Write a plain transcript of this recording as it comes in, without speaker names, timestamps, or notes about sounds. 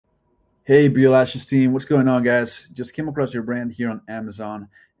Hey, Eyelash team, what's going on, guys? Just came across your brand here on Amazon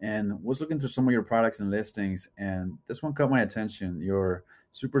and was looking through some of your products and listings, and this one caught my attention. Your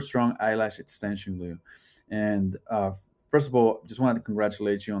super strong eyelash extension glue, and first of all, just wanted to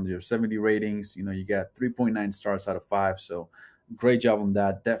congratulate you on your 70 ratings. You know, you got 3.9 stars out of 5, so great job on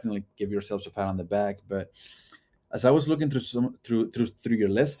that. Definitely give yourselves a pat on the back. But as I was looking through through your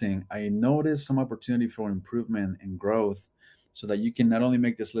listing, I noticed some opportunity for improvement and growth, so that you can not only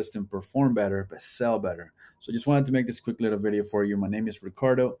make this listing perform better but sell better. So, just wanted to make this quick little video for you. My name is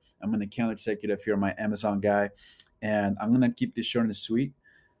Ricardo. I'm an account executive here, my Amazon guy, and I'm gonna keep this short and sweet.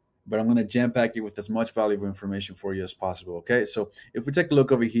 But I'm gonna jam pack it with as much valuable information for you as possible. Okay, so if we take a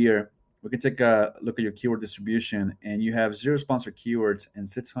look over here, we can take a look at your keyword distribution, and you have 0 sponsored keywords and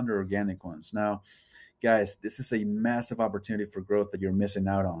 600 organic ones. Now, guys, this is a massive opportunity for growth that you're missing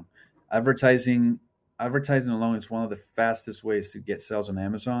out on. Advertising alone is one of the fastest ways to get sales on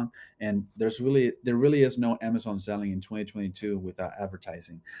Amazon, and there really is no Amazon selling in 2022 without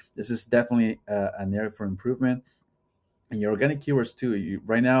advertising. This is definitely an area for improvement. And your organic keywords too.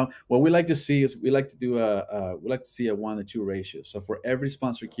 Right now, what we like to see is we like to see a 1 to 2 ratio. So for every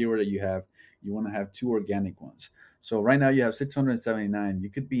sponsored keyword that you want to have 2 organic ones. So right now you have 679. You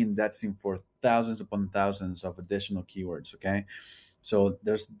could be indexing for thousands upon thousands of additional keywords. Okay, so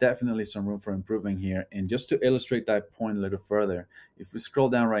there's definitely some room for improvement here. And just to illustrate that point a little further, if we scroll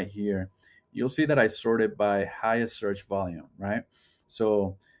down right here, you'll see that I sorted by highest search volume, right?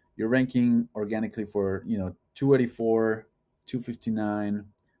 So you're ranking organically for 284, 259,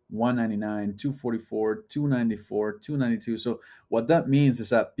 199, 244, 294, 292. So what that means is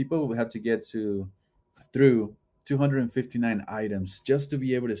that people will have to get to through 259 items just to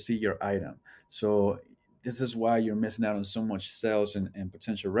be able to see your item. So this is why you're missing out on so much sales and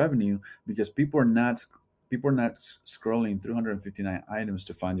potential revenue, because people are not scrolling 359 items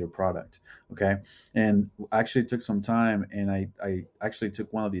to find your product. Okay, and I actually took some time, and I actually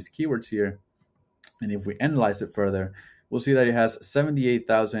took one of these keywords here, and if we analyze it further, we'll see that it has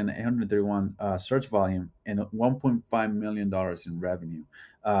 78,831 search volume and $1.5 million in revenue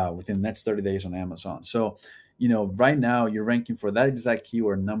within the next 30 days on Amazon. So, right now you're ranking for that exact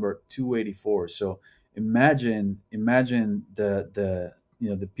keyword number 284. So imagine the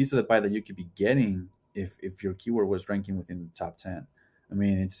piece of the pie that you could be getting if your keyword was ranking within the top 10. I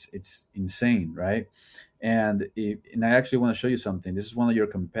mean, it's insane, right? And I actually want to show you something. This is one of your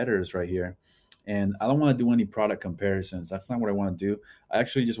competitors right here, and I don't want to do any product comparisons. That's not what I want to do. I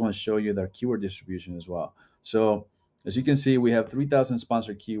actually just want to show you their keyword distribution as well. So as you can see, we have 3,000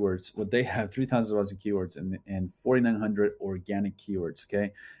 sponsored keywords. Well, they have 3,000 sponsored keywords and 4,900 organic keywords.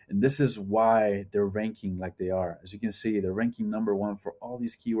 Okay, and this is why they're ranking like they are. As you can see, they're ranking number one for all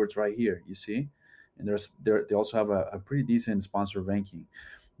these keywords right here. You see, and they also have a pretty decent sponsor ranking,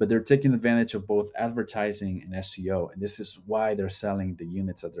 but they're taking advantage of both advertising and SEO, and this is why they're selling the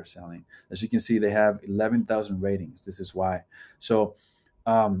units that they're selling. As you can see, they have 11,000 ratings. This is why. So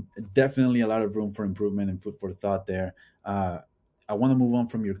definitely a lot of room for improvement and food for thought there. I want to move on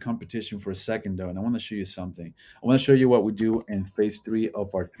from your competition for a second, though, and I want to show you something. I want to show you what we do in phase three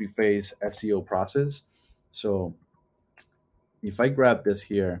of our three-phase SEO process. So if I grab this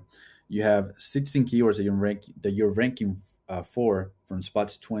here, you have 16 keywords that you're ranking for from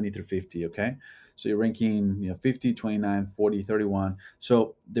spots 20 through 50. Okay, so you're ranking 50, 29, 40, 31.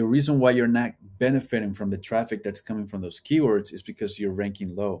 So the reason why you're not benefiting from the traffic that's coming from those keywords is because you're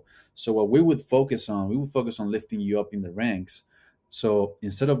ranking low. So what we would focus on lifting you up in the ranks. So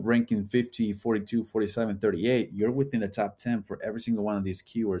instead of ranking 50, 42, 47, 38, you're within the top 10 for every single one of these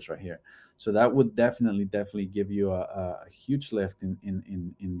keywords right here. So that would definitely give you a huge lift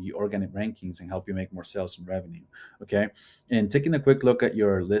in the organic rankings and help you make more sales and revenue. Okay. And taking a quick look at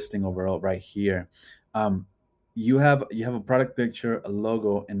your listing overall right here, you have a product picture, a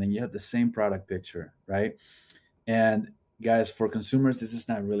logo, and then you have the same product picture, right? And guys, for consumers, this is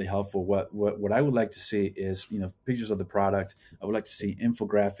not really helpful. What I would like to see is pictures of the product. I would like to see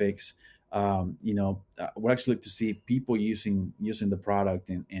infographics. I would actually like to see people using the product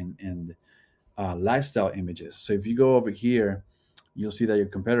and lifestyle images. So if you go over here, you'll see that your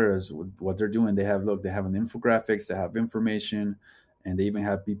competitors, what they're doing, they have an infographics, they have information, and they even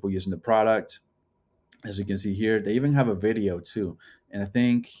have people using the product. As you can see here, they even have a video too. And I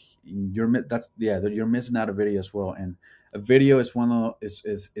think you're missing out a video as well. And a video is one of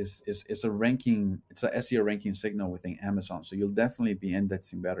is a ranking, it's a SEO ranking signal within Amazon. So you'll definitely be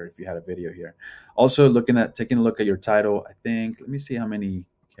indexing better if you had a video here. Also, taking a look at your title, I think, let me see how many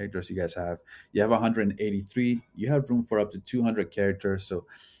characters you guys have. You have 183. You have room for up to 200 characters. So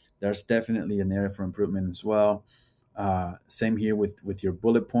there's definitely an area for improvement as well. Same here with your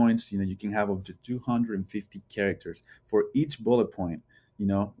bullet points. You can have up to 250 characters for each bullet point.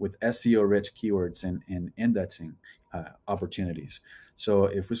 With SEO rich keywords and indexing opportunities. So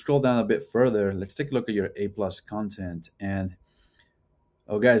if we scroll down a bit further, let's take a look at your A plus content. And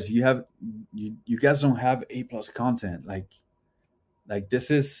oh, guys, you guys don't have A plus content. Like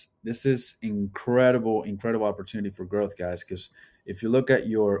this is incredible opportunity for growth, guys, because if you look at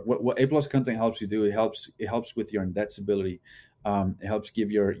what A plus content helps you do, it helps with your indexability. It helps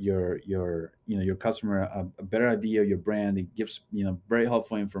give your customer a better idea of your brand. It gives very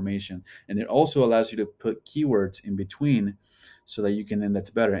helpful information, and it also allows you to put keywords in between so that you can index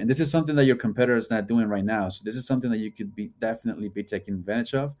better. And this is something that your competitor is not doing right now, so this is something that you could be definitely be taking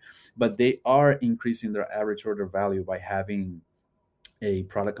advantage of. But they are increasing their average order value by having a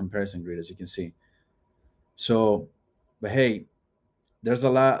product comparison grid, as you can see. So, but hey, there's a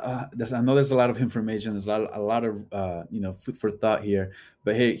lot. I know there's a lot of information. There's a lot of food for thought here.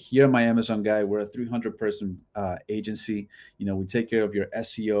 But hey, here at my Amazon guy, we're a 300-person agency. We take care of your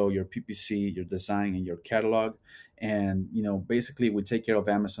SEO, your PPC, your design, and your catalog. And basically, we take care of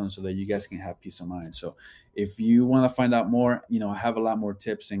Amazon so that you guys can have peace of mind. So, if you want to find out more, I have a lot more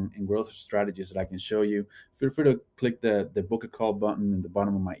tips and growth strategies that I can show you. Feel free to click the book a call button in the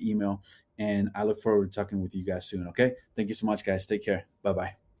bottom of my email, and I look forward to talking with you guys soon. Okay. Thank you so much, guys. Take care. Bye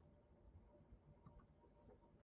bye.